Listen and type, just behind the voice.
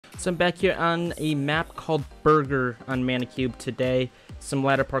So I'm back here on a map called Burger on Manicube today. Some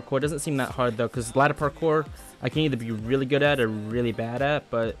ladder parkour. Doesn't seem that hard though, because ladder parkour I can either be really good at or really bad at,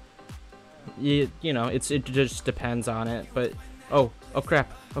 but you know, it just depends on it. But oh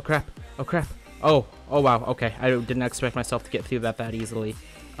crap, oh crap, oh crap, oh wow, okay, I didn't expect myself to get through that easily.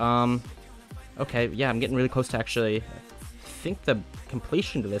 Okay, yeah, I'm getting really close to actually. I think the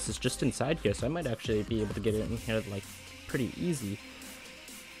completion to this is just inside here, so I might actually be able to get it in here like pretty easy.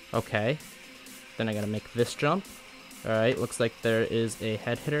 Okay, then I gotta make this jump. Alright, looks like there is a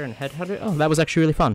head hitter and head hitter. Oh, that was actually really fun.